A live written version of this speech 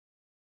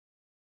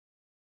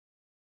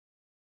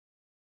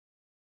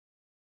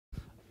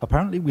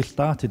Apparently we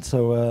started,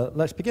 so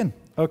let's begin.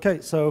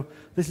 Okay, so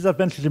this is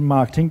Adventures in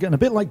Marketing, and a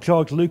bit like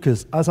George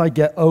Lucas, as I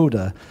get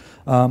older,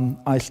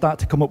 I start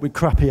to come up with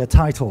crappier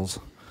titles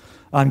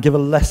and give a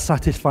less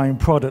satisfying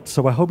product,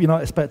 so I hope you're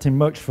not expecting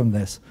much from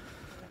this.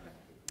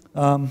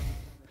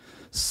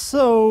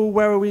 So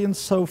where are we in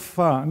so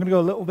far? I'm going to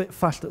go a little bit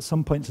fast at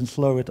some points and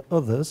slower at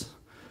others,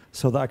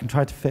 so that I can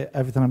try to fit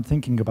everything I'm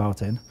thinking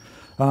about in.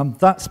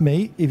 That's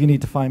me. If you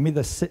need to find me,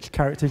 there's 6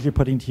 characters you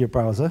put into your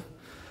browser.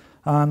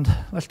 And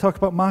let's talk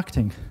about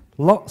marketing.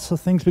 Lots of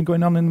things been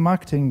going on in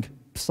marketing,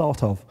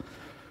 sort of,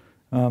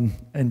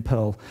 in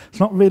Perl. It's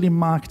not really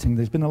marketing.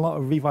 There's been a lot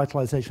of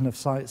revitalization of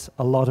sites,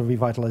 a lot of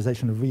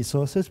revitalization of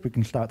resources. We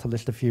can start to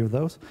list a few of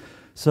those.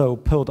 So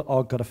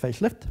Perl.org got a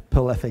facelift.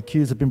 Perl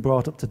FAQs have been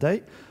brought up to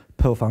date.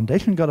 Perl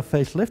Foundation got a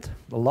facelift.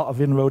 A lot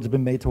of inroads have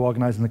been made to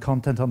organizing the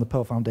content on the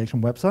Perl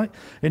Foundation website.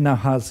 It now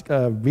has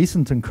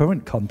recent and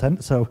current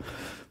content, so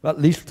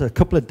at least a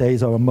couple of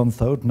days or a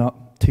month old,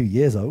 not 2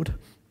 years old.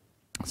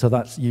 So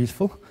that's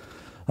useful.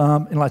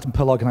 Enlightened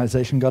Perl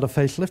Organization got a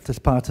facelift as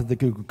part of the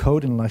Google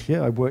Code in last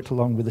year. I worked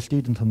along with a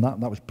student on that,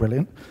 and that was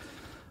brilliant.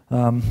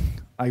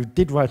 I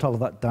did write all of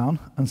that down,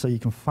 and so you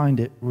can find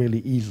it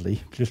really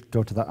easily. Just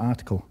go to that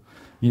article.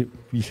 You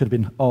should have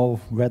been all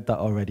read that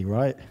already,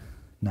 right?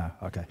 No,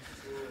 okay.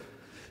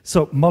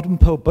 So Modern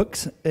Perl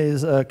Books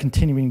is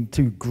continuing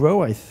to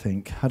grow, I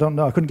think. I don't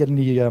know, I couldn't get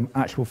any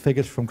actual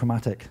figures from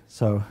Chromatic.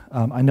 So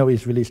I know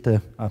he's released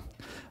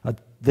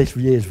this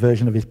year's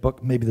version of his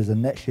book. Maybe there's a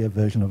next year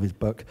version of his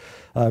book.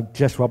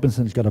 Jess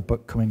Robinson's got a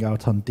book coming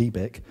out on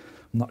DBIC.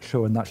 I'm not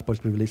sure when that's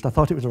supposed to be released. I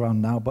thought it was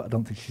around now, but I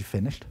don't think she's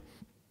finished.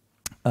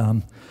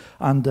 And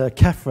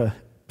Kefra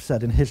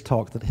said in his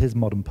talk that his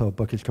Modern Perl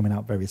book is coming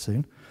out very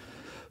soon.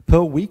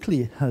 Perl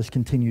Weekly has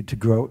continued to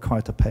grow at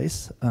quite a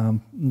pace,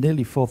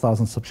 nearly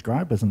 4,000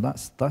 subscribers, and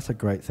that's a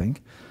great thing.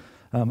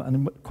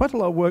 And quite a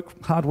lot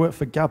of hard work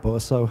for Gabor,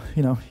 so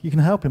you can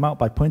help him out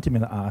by pointing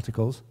him at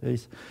articles.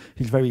 He's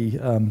very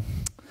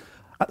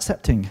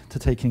accepting to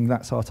taking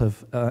that sort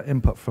of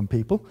input from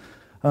people.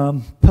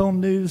 Perl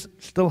News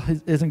still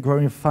isn't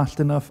growing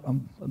fast enough. I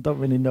don't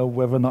really know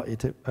whether or not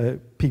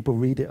people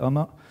read it or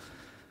not.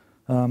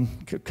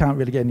 Can't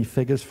really get any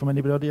figures from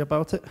anybody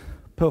about it.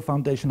 Perl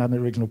Foundation had an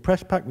original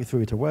press pack. We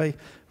threw it away.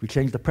 We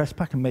changed the press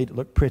pack and made it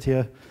look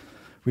prettier.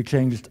 We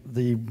changed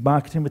the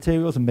marketing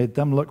materials and made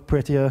them look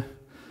prettier.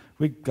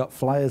 We got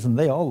flyers, and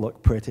they all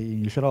look pretty.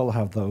 You should all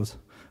have those.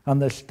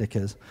 And there's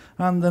stickers.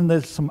 And then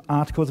there's some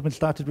articles have been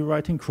started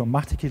rewriting.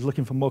 Chromatic is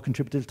looking for more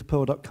contributors to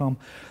Perl.com.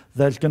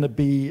 There's going to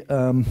be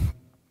a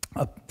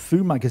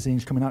few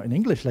magazines coming out in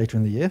English later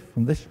in the year,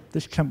 from this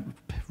champ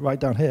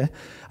right down here.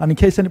 And in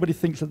case anybody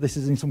thinks that this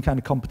is in some kind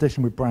of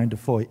competition with Brian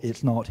Defoe,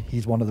 it's not.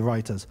 He's one of the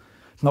writers.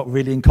 It's not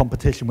really in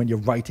competition when you're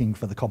writing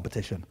for the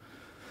competition.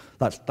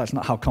 That's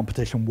not how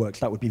competition works.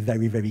 That would be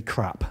very, very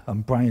crap.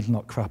 And Brian's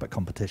not crap at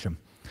competition.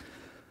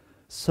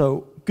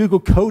 So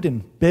Google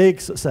Coding,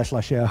 big success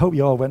last year. I hope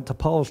you all went to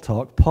Paul's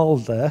talk.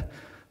 Paul's there.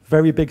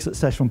 Very big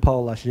success from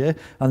Paul last year.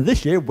 And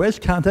this year, Wes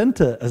can't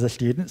enter as a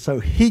student, so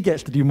he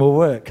gets to do more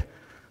work.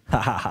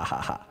 Ha ha ha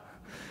ha ha.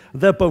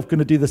 They're both going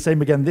to do the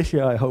same again this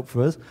year, I hope,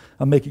 for us,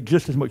 and make it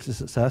just as much a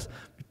success.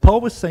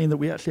 Paul was saying that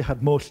we actually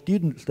had more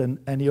students than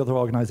any other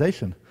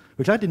organization,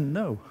 which I didn't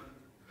know.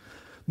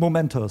 More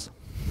mentors.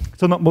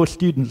 So not more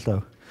students,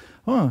 though.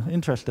 Oh,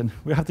 interesting.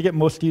 We have to get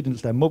more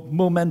students there,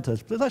 more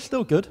mentors. But that's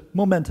still good.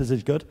 More mentors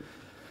is good.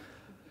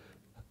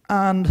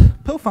 And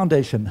Perl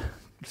Foundation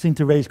seemed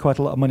to raise quite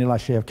a lot of money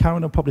last year.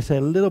 Karen will probably say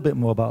a little bit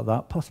more about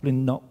that, possibly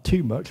not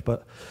too much,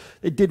 but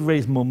it did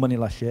raise more money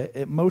last year.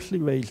 It mostly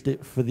raised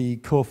it for the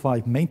Core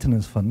 5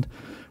 Maintenance Fund,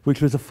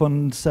 which was a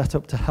fund set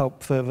up to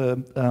help further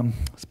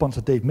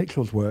sponsor Dave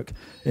Mitchell's work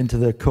into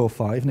the Core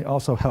 5, and it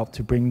also helped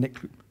to bring Nick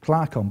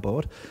Clark on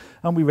board.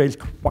 And we raised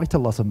quite a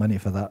lot of money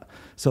for that,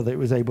 so that it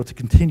was able to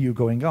continue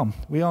going on.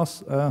 We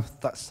also,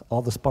 that's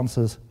all the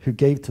sponsors who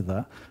gave to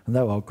that, and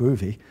they're all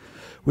groovy.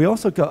 We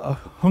also got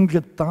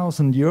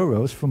 100,000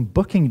 euros from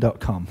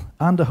Booking.com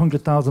and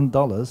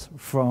 $100,000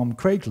 from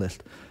Craigslist,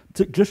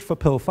 just for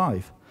Perl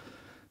 5.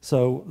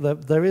 So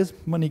there is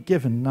money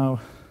given.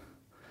 Now,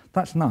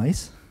 that's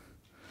nice,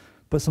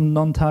 but some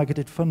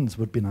non-targeted funds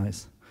would be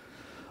nice.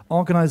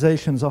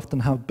 Organizations often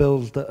have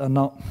bills that are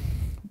not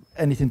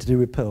anything to do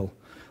with Perl.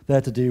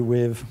 They're to do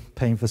with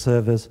paying for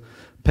servers,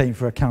 paying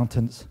for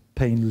accountants,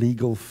 paying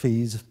legal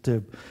fees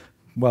to,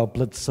 well,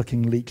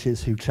 blood-sucking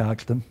leeches who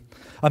charge them.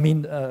 I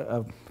mean,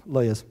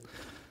 lawyers.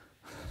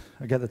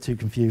 I get the two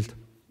confused.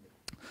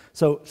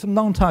 So some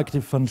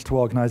non-targeted funds to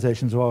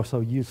organizations are also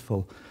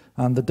useful.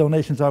 And the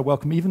donations are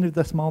welcome, even if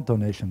they're small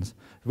donations.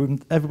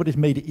 Everybody's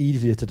made it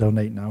easier to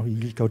donate now. You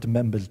just go to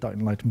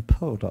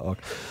members.enlightenedperl.org.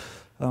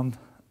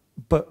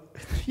 But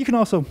you can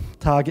also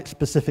target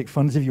specific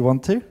funds if you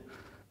want to.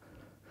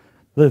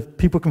 The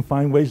people can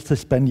find ways to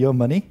spend your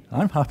money.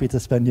 I'm happy to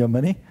spend your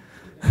money.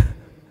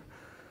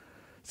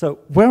 So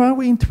where are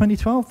we in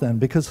 2012 then?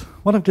 Because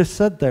what I've just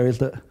said there is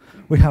that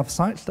we have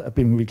sites that have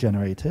been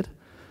regenerated,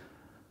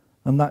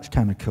 and that's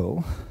kind of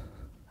cool.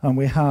 And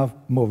we have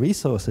more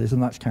resources,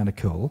 and that's kind of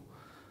cool.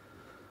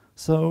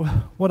 So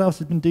what else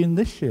has been doing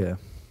this year?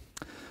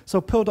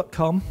 So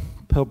Perl.com,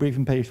 Perl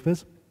briefing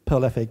papers,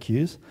 Perl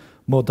FAQs,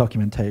 more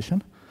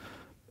documentation,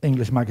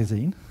 English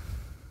magazine.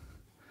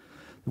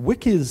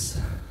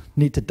 Wikis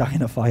need to die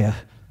in a fire.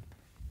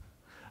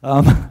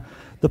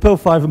 The Perl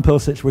 5 and Perl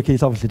 6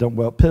 wikis obviously don't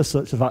work. Perl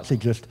 6 have actually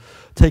just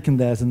taken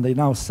theirs and they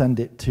now send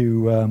it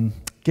to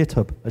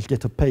GitHub as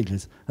GitHub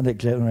pages, and they're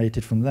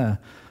generated from there.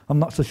 I'm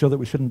not so sure that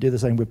we shouldn't do the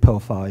same with Perl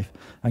 5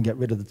 and get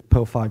rid of the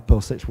Perl 5,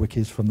 Perl 6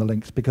 wikis from the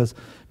links, because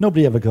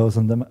nobody ever goes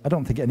on them. I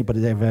don't think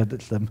anybody ever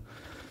edits them.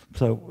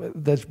 So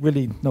there's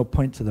really no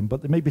point to them,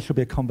 but there maybe should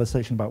be a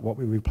conversation about what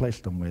we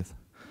replace them with.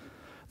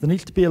 There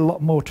needs to be a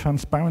lot more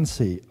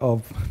transparency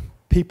of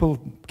people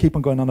keep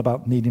on going on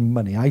about needing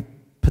money. I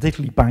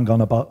particularly bang on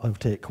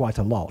about it quite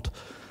a lot,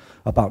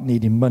 about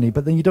needing money,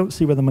 but then you don't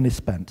see where the money's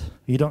spent.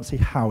 You don't see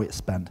how it's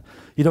spent.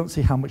 You don't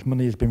see how much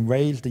money has been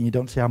raised, and you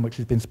don't see how much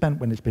has been spent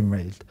when it's been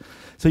raised.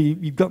 So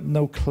you've got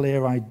no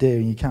clear idea,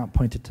 and you can't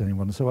point it to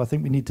anyone. So I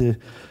think we need to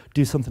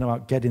do something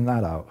about getting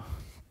that out.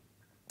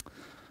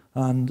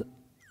 And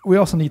we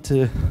also need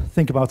to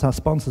think about our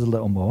sponsors a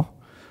little more,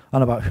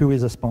 and about who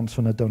is a sponsor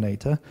and a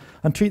donator,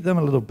 and treat them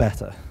a little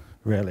better,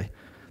 really.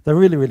 They're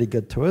really, really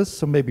good to us,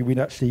 so maybe we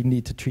actually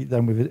need to treat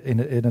them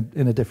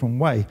in a different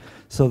way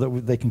so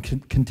that they can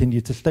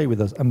continue to stay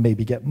with us and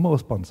maybe get more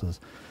sponsors.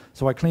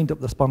 So I cleaned up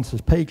the sponsors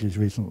pages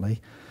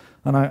recently,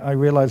 and I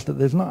realized that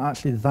there's not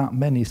actually that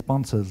many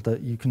sponsors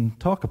that you can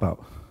talk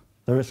about.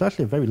 There is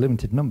actually a very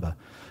limited number.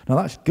 Now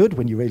that's good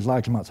when you raise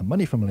large amounts of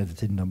money from a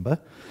limited number,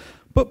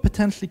 but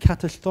potentially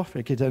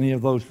catastrophic if any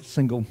of those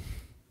single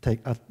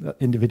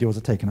individuals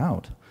are taken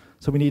out.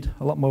 So we need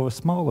a lot more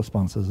smaller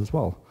sponsors as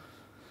well.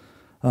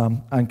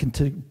 And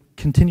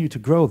continue to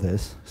grow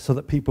this so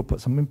that people put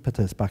some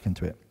impetus back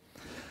into it.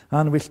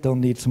 And we still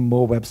need some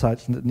more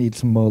websites that need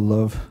some more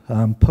love.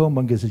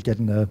 Perlmongers is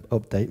getting an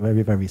update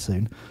very, very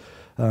soon.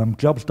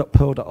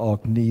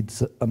 Jobs.perl.org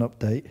needs an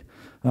update.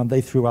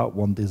 They threw out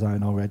one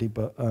design already,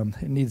 but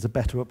it needs a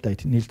better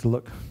update. It needs to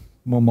look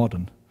more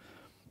modern.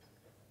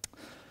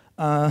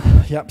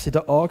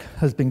 Yapsy.org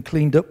has been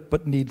cleaned up,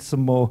 but needs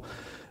some more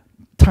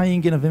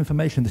tying in of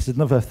information. This is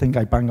another thing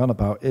I bang on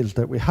about, is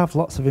that we have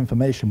lots of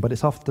information, but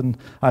it's often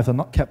either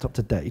not kept up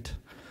to date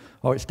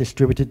or it's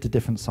distributed to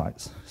different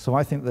sites. So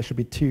I think there should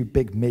be two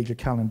big major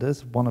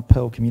calendars, one a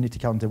Perl community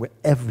calendar with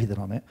everything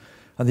on it,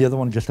 and the other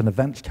one just an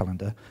events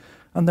calendar.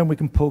 And then we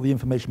can pull the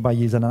information by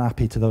using an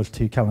API to those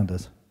two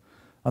calendars.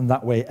 And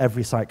that way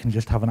every site can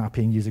just have an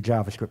API and use a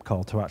JavaScript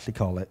call to actually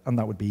call it, and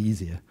that would be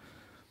easier.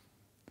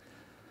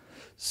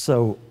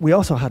 So we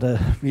also had a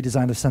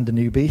redesign of Send a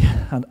Newbie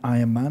and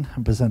Iron Man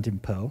and Presenting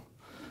Perl,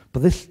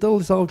 but this still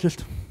is all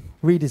just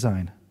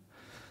redesign.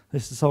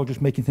 This is all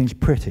just making things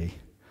pretty.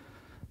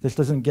 This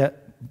doesn't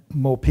get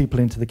more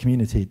people into the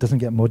community. It doesn't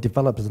get more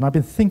developers. And I've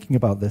been thinking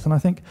about this, and I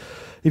think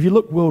if you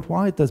look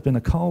worldwide, there's been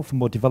a call for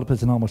more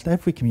developers in almost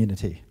every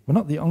community. We're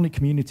not the only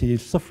community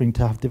who's suffering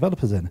to have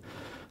developers in.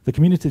 The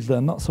communities that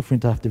are not suffering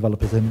to have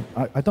developers in,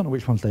 I don't know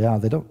which ones they are.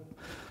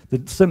 They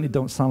certainly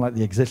don't sound like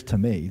they exist to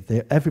me.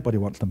 Everybody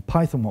wants them.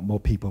 Python want more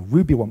people.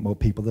 Ruby want more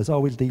people. There's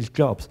always these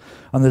jobs.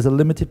 And there's a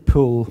limited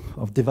pool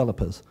of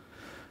developers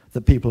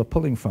that people are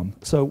pulling from.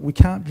 So we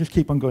can't just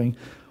keep on going,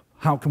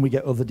 how can we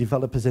get other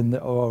developers in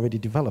that are already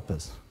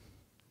developers?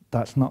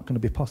 That's not going to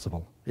be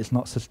possible. It's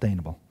not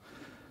sustainable.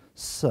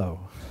 So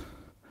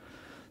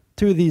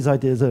two of these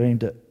ideas are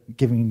aimed at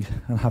giving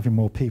and having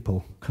more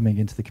people coming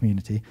into the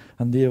community,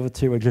 and the other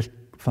two are just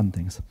fun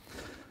things.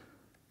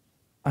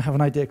 I have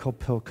an idea called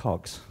Perl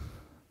Cogs.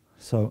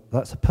 So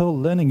that's a Perl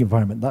learning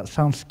environment. That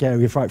sounds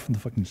scary right from the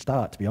fucking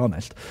start, to be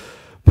honest.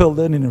 Perl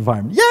learning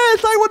environment.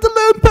 Yes, I want to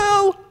learn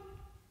Perl!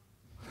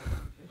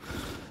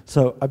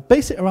 So I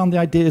base it around the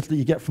ideas that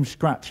you get from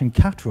Scratch and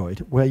Catroid,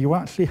 where you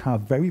actually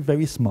have very,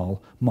 very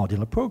small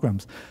modular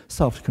programs,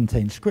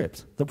 self-contained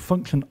scripts that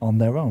function on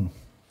their own.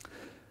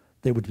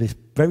 They would be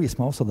very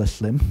small, so they're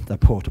slim, they're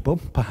portable.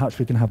 Perhaps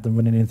we can have them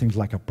running in things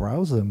like a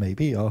browser,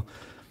 maybe, or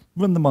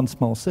run them on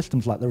small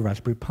systems like the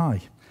Raspberry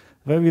Pi.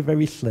 Very,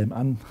 very slim.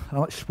 And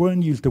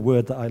Schwern used a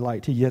word that I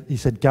liked. He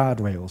said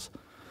guardrails.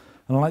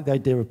 And I like the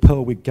idea of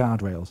Perl with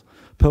guardrails.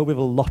 Perl with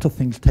a lot of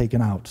things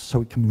taken out,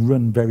 so it can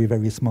run very,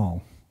 very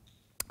small.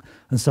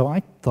 And so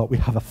I thought we'd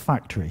have a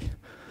factory,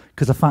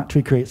 because a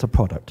factory creates a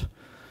product.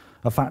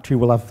 A factory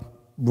will have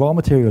raw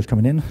materials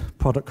coming in,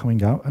 product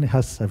coming out, and it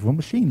has several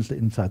machines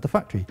inside the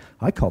factory.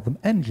 I call them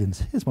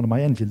engines. Here's one of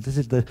my engines. This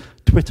is the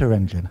Twitter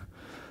engine.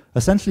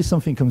 Essentially,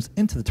 something comes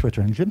into the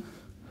Twitter engine,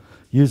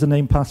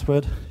 username,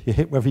 password, you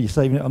hit whether you're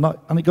saving it or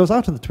not, and it goes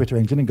out of the Twitter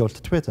engine and goes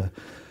to Twitter.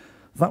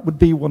 That would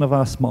be one of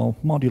our small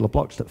modular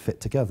blocks that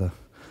fit together.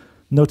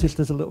 Notice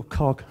there's a little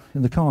cog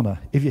in the corner.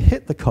 If you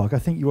hit the cog, I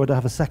think you would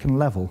have a second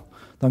level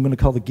that I'm going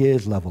to call the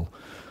gears level.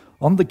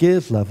 On the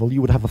gears level, you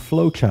would have a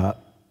flowchart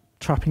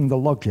trapping the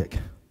logic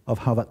of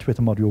how that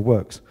Twitter module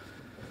works,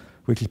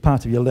 which is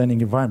part of your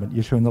learning environment.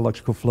 You're showing the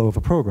logical flow of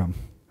a program.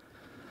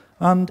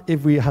 And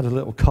if we had a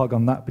little cog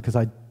on that, because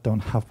I don't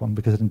have one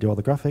because I didn't do all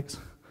the graphics,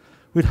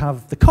 we'd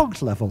have the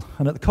cogs level.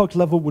 And at the cogs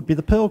level would be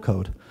the Perl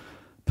code.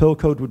 Perl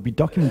code would be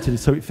documented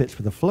so it fits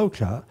with a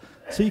flowchart,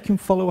 so you can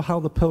follow how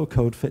the Perl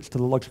code fits to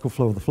the logical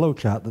flow of the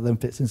flowchart that then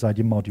fits inside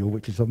your module,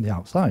 which is on the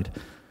outside.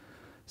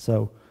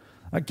 So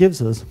that gives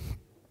us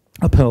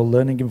a Perl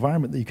learning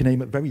environment that you can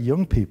aim at very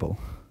young people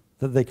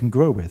that they can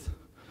grow with.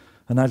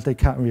 And as they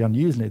carry on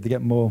using it, they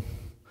get more,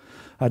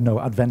 I don't know,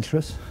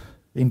 adventurous,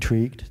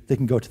 intrigued. They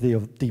can go to the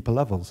deeper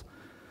levels.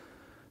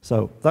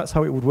 So that's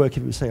how it would work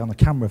if it was, say, on a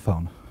camera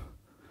phone.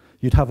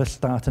 You'd have a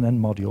start and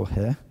end module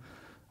here.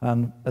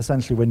 And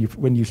essentially,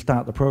 when you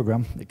start the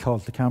program, it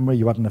calls the camera,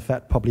 you add an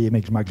effect, probably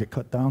image magic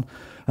cut down,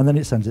 and then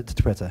it sends it to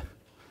Twitter.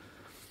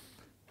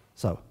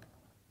 So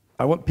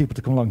I want people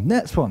to come along.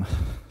 Next one,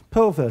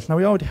 Perlverse. Now,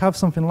 we already have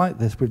something like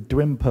this with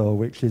Dwimperl,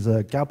 which is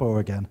Gabor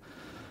again.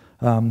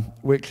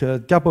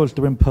 Gabor's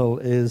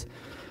Dwimperl is,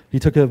 he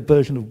took a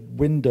version of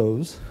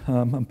Windows,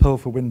 and Perl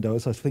for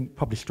Windows, I think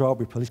probably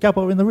Strawberry Perl. Is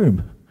Gabor in the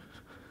room?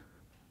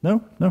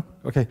 No? No?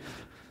 Okay.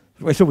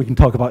 So we can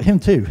talk about him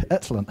too.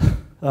 Excellent.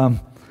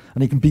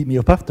 And he can beat me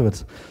up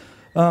afterwards.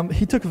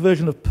 He took a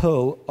version of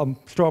Perl,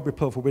 Strawberry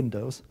Perl for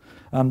Windows,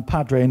 and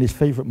Padre and his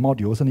favorite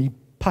modules, and he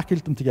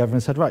packaged them together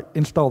and said, right,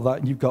 install that,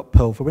 and you've got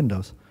Perl for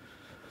Windows.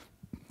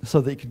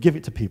 So that he could give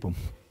it to people.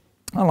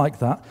 I like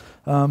that.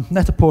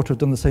 Net-a-Porter have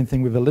done the same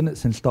thing with a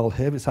Linux install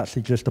here. It's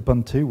actually just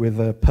Ubuntu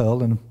with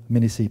Perl and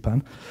mini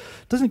CPAN.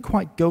 Doesn't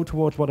quite go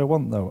towards what I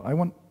want, though. I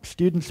want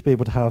students to be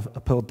able to have a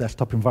Perl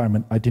desktop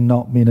environment. I do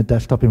not mean a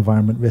desktop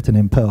environment written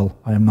in Perl.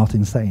 I am not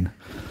insane.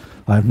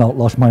 I have not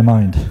lost my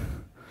mind.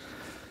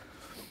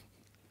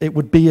 It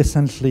would be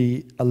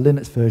essentially a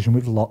Linux version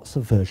with lots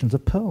of versions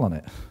of Perl on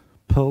it.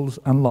 Perls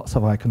and lots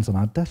of icons on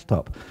our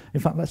desktop. In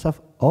fact, let's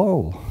have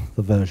all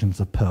the versions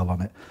of Perl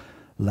on it.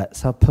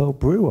 Let's have Perl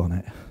Brew on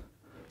it,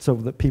 so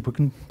that people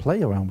can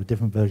play around with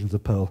different versions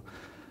of Perl.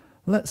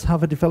 Let's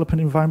have a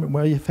development environment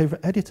where your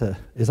favorite editor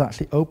is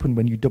actually open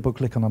when you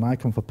double-click on an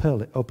icon for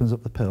Perl. It opens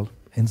up the Perl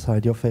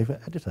inside your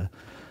favorite editor.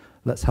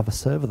 Let's have a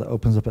server that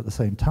opens up at the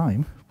same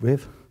time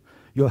with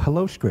your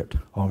hello script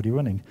already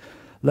running.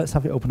 Let's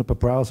have it open up a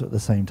browser at the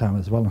same time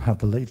as well and have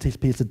the latest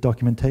piece of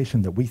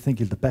documentation that we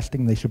think is the best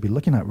thing they should be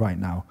looking at right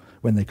now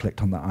when they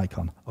clicked on that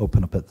icon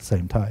open up at the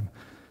same time.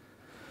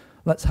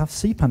 Let's have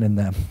CPAN in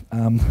there.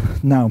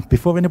 Now,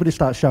 before anybody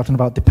starts shouting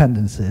about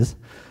dependencies,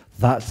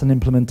 that's an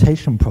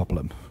implementation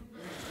problem.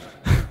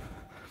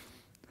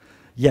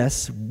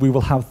 Yes, we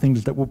will have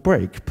things that will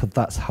break, but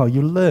that's how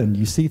you learn.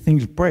 You see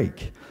things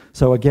break.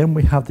 So again,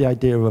 we have the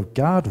idea of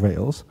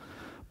guardrails,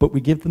 but we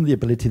give them the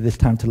ability this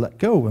time to let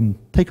go and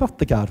take off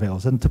the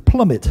guardrails and to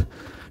plummet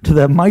to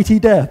their mighty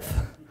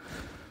death.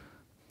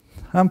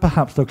 And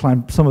perhaps they'll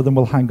climb, some of them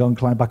will hang on,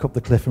 climb back up the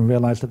cliff and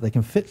realize that they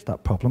can fix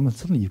that problem, and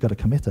suddenly you've got a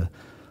committer.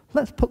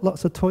 Let's put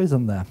lots of toys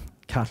on there.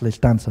 Catalyst,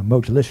 Dancer,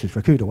 Mojalicious,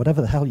 Rakuda,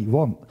 whatever the hell you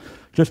want.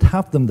 Just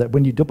have them that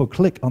when you double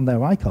click on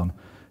their icon,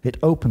 it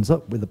opens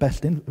up with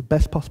the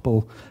best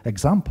possible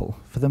example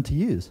for them to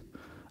use.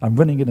 I'm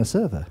running in a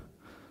server.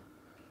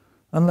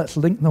 And let's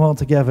link them all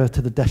together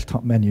to the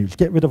desktop menus.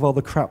 Get rid of all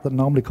the crap that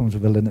normally comes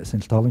with a Linux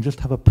install and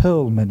just have a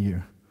Perl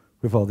menu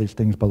with all these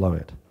things below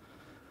it.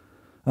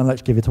 And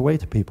let's give it away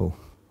to people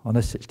on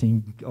a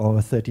 16 or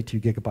a 32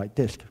 gigabyte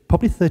disk.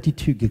 Probably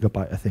 32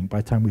 gigabyte, I think,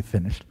 by the time we've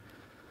finished.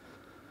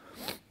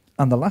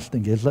 And the last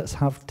thing is, let's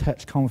have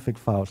text config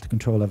files to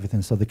control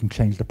everything so they can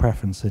change the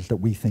preferences that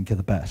we think are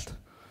the best.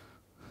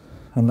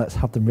 And let's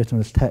have them written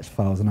as text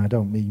files, and I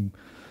don't mean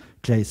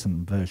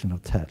JSON version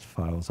of text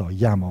files or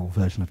YAML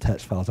version of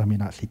text files. I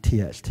mean actually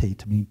TXT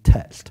to mean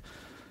text,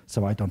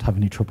 so I don't have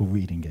any trouble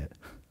reading it.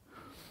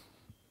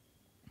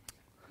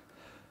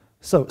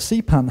 So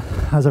CPAN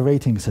has a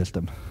rating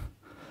system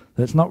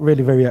that's not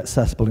really very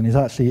accessible, and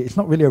it's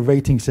not really a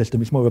rating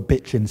system, it's more a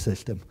bitching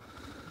system.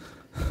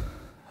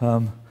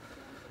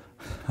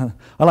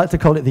 I like to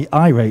call it the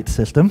irate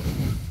system.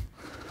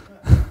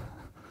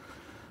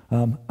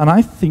 And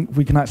I think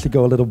we can actually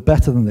go a little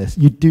better than this.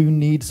 You do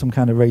need some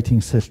kind of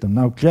rating system.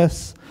 Now,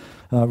 Jess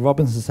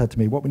Robinson said to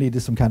me, what we need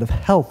is some kind of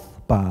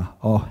health bar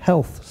or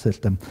health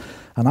system.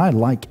 And I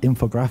like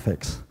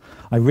infographics.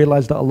 I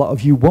realize that a lot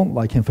of you won't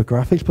like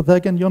infographics, but then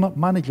again, you're not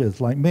managers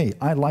like me.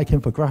 I like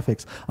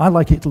infographics. I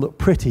like it to look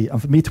pretty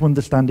and for me to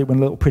understand it when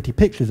little pretty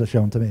pictures are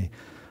shown to me.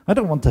 I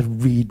don't want to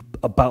read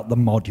about the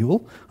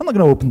module. I'm not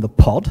going to open the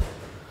pod.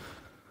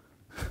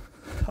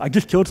 I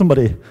just killed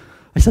somebody.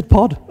 I said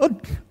pod. Oh,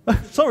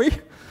 sorry.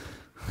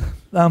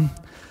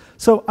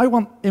 So I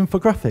want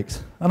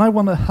infographics, and I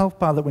want a health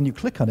bar that when you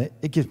click on it,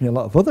 it gives me a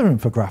lot of other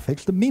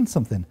infographics that mean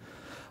something.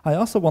 I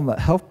also want that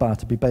health bar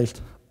to be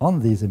based on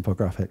these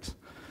infographics,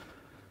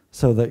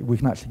 so that we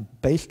can actually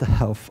base the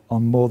health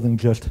on more than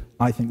just,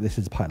 I think this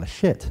is a pile of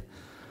shit.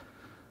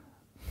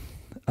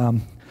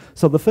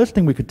 So the first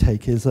thing we could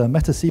take is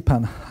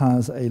MetaCPAN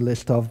has a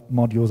list of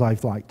modules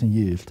I've liked and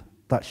used.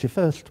 That's your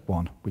first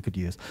one we could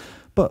use.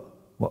 But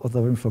what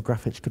other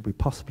infographics could we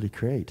possibly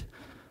create?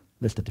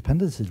 List of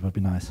dependencies would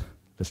be nice.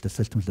 List of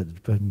systems that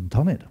depend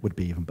on it would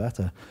be even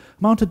better.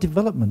 Amount of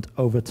development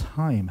over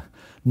time.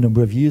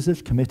 Number of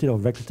users committed or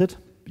registered.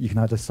 You can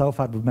either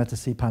self-add with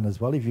MetaCPAN as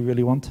well if you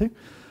really want to.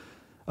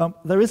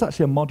 There is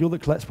actually a module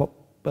that collects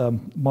what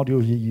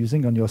modules you're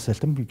using on your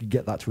system. You could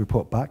get that to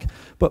report back.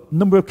 But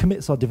number of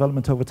commits or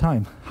development over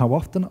time. How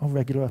often a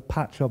regular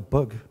patch or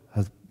bug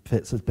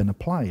fix has been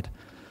applied.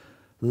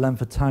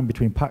 Length of time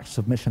between patch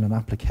submission and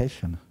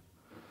application.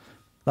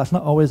 That's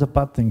not always a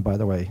bad thing, by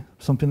the way.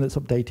 Something that's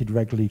updated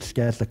regularly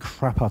scares the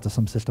crap out of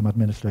some system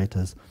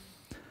administrators.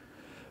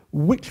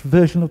 Which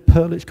version of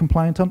Perl it's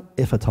compliant on,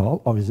 if at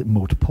all, or is it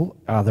multiple?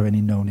 Are there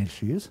any known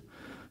issues?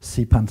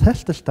 CPAN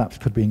tester stacks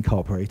could be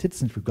incorporated.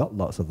 Since we've got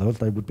lots of those,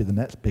 they would be the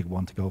next big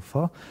one to go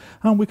for.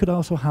 And we could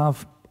also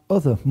have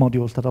other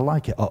modules that are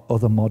like it, or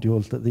other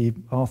modules that the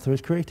author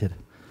has created.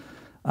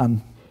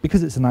 And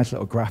because it's a nice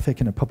little graphic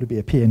and it'll probably be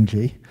a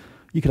PNG,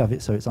 you could have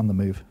it so it's on the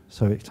move,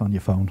 so it's on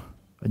your phone,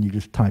 and you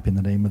just type in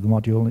the name of the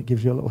module and it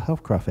gives you a little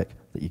health graphic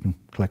that you can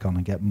click on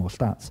and get more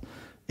stats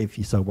if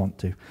you so want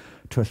to.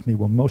 Trust me,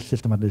 well, most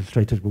system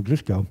administrators will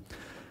just go,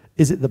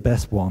 is it the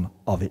best one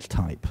of its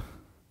type?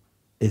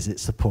 Is it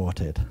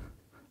supported?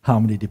 How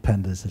many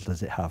dependencies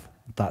does it have?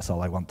 That's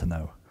all I want to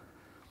know.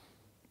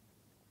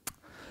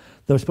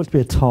 There was supposed to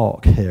be a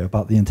talk here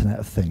about the Internet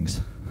of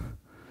Things,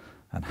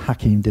 and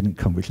Hakeem didn't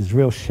come, which is a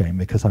real shame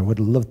because I would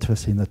have loved to have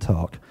seen the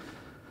talk.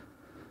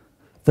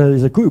 There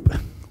is a group,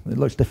 it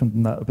looks different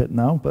than that a bit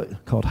now,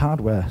 but called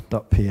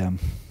hardware.pm.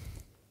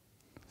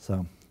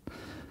 So,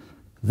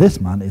 this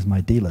man is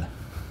my dealer.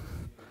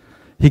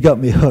 He got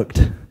me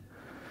hooked.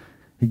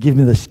 He gave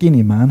me the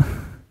skinny man.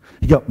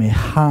 He got me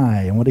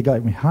high, and what he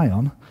got me high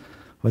on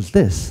was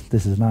this.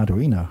 This is an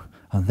Arduino,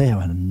 and they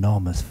are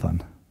enormous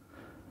fun.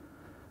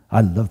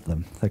 I love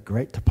them. They're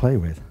great to play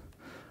with.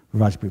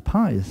 Raspberry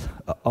Pis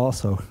are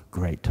also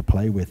great to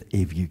play with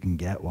if you can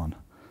get one.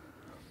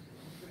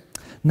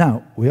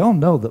 Now, we all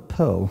know that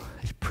Perl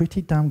is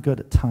pretty damn good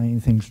at tying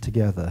things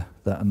together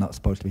that are not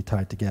supposed to be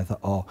tied together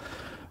or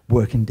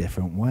work in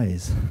different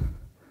ways.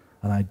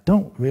 And I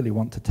don't really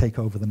want to take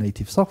over the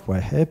native software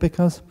here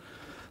because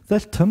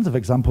there's tons of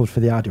examples for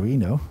the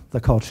Arduino.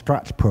 They're called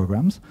Scratch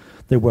programs.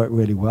 They work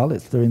really well.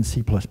 They're in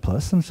C++,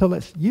 and so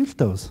let's use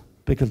those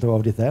because they're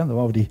already there and they're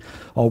already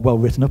all well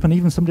written up, and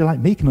even somebody like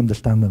me can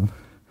understand them.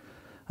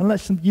 And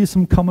let's use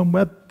some common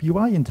web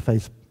UI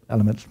interface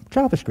elements,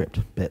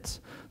 JavaScript bits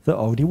that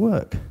already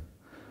work.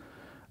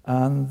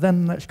 And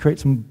then let's create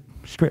some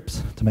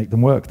scripts to make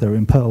them work. They're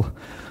in Perl.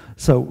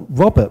 So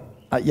Robert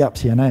at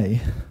YapCNA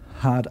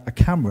had a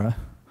camera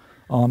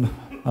on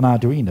an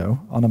Arduino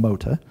on a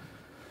motor.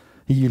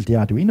 He used the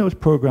Arduino's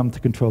program to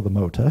control the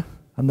motor,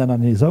 and then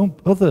on his own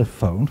other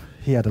phone,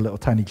 he had a little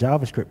tiny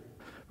JavaScript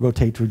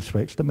rotatory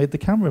switch that made the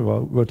camera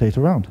rotate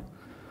around.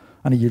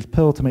 And he used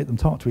Perl to make them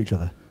talk to each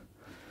other.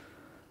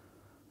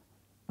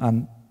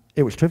 And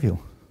it was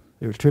trivial.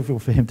 It was trivial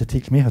for him to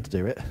teach me how to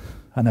do it.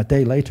 And a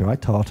day later, I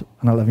taught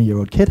an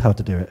 11-year-old kid how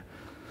to do it.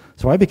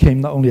 So I became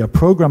not only a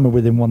programmer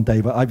within one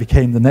day, but I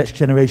became the next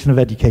generation of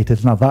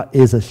educators. Now that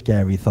is a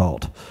scary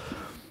thought.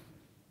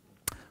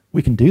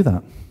 We can do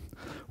that.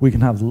 We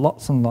can have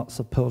lots and lots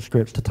of Perl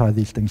scripts to tie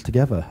these things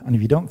together. And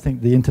if you don't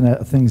think the Internet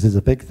of Things is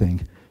a big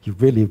thing, you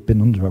really have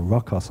been under a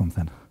rock or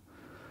something.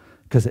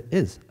 Because it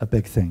is a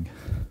big thing.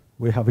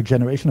 We have a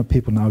generation of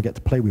people now who get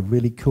to play with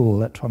really cool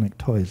electronic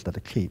toys that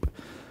are cheap.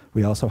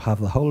 We also have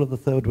the whole of the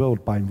third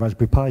world buying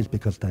Raspberry Pis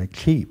because they're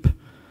cheap.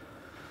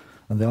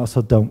 And they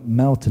also don't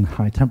melt in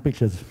high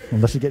temperatures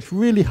unless it gets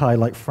really high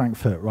like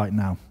Frankfurt right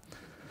now.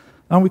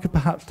 And we could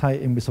perhaps tie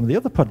it in with some of the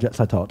other projects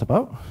I talked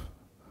about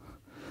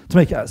to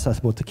make it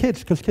accessible to kids,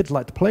 because kids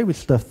like to play with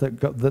stuff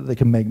that they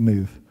can make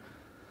move.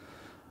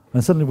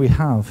 And suddenly we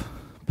have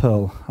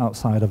Perl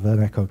outside of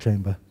an echo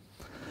chamber.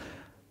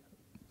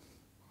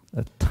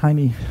 A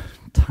tiny,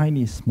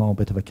 tiny small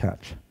bit of a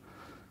catch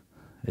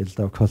is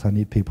that, of course, I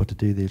need people to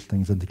do these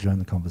things and to join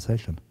the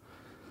conversation.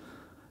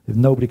 If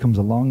nobody comes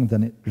along,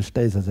 then it just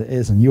stays as it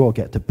is, and you all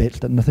get to bitch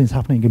that nothing's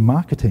happening in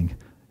marketing.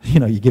 You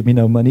know, you give me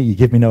no money, you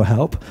give me no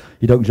help,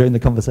 you don't join the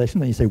conversation,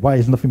 then you say, why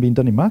is nothing being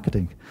done in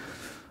marketing?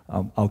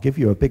 I'll give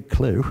you a big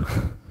clue.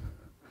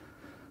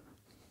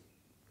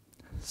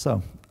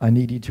 So, I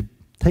need you to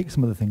take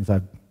some of the things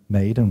I've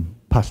made and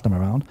pass them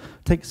around,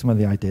 take some of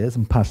the ideas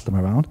and pass them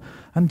around,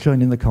 and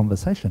join in the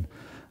conversation.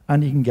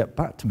 And you can get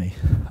back to me.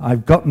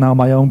 I've got now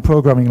my own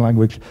programming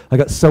language. I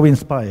got so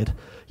inspired,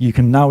 you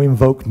can now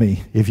invoke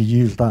me if you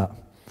use that.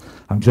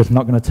 I'm just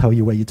not going to tell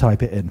you where you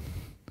type it in.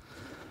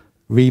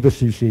 Reba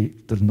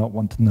Sushi does not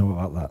want to know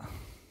about that.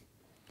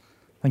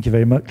 Thank you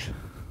very much.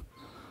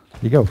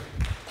 Here you go.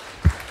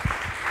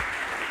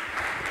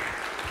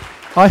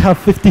 I have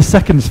 50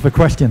 seconds for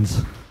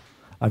questions.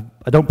 I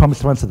don't promise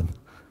to answer them.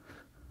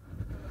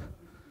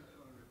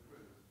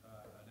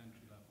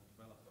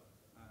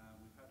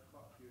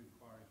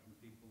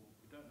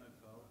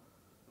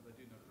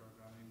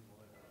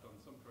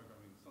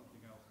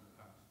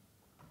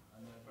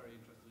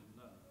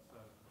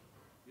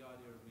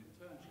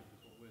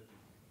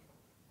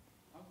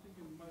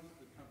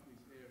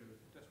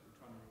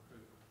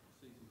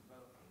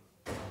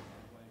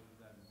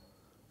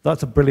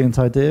 That's a brilliant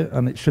idea,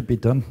 and it should be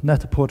done.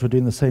 Net-a-Porter are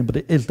doing the same, but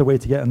it is the way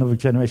to get another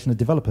generation of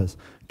developers.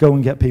 Go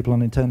and get people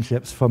on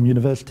internships from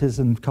universities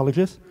and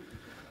colleges.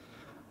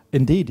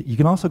 Indeed, you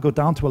can also go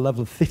down to a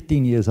level of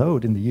 15 years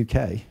old in the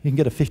UK. You can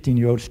get a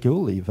 15-year-old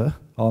school leaver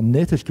or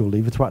native school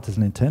leaver to act as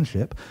an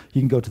internship.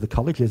 You can go to the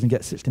colleges and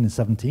get 16 and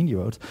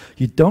 17-year-olds.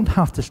 You don't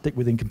have to stick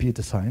within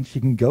computer science. You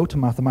can go to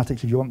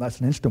mathematics if you want, that's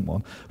an instant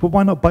one. But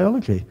why not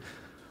biology?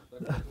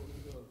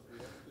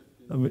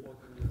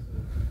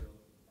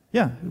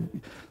 Yeah,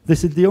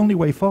 this is the only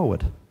way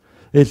forward,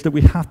 is that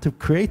we have to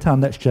create our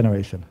next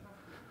generation.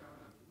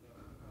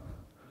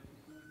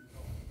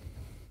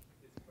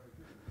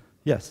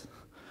 Yes.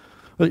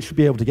 Well, it should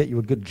be able to get you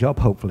a good job,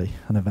 hopefully,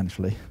 and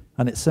eventually.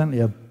 And it's certainly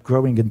a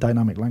growing and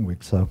dynamic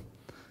language, so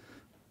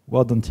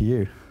well done to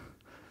you.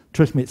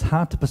 Trust me, it's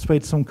hard to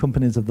persuade some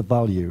companies of the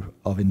value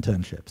of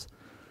internships.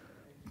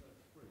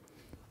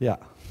 Yeah.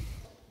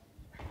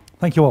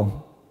 Thank you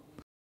all.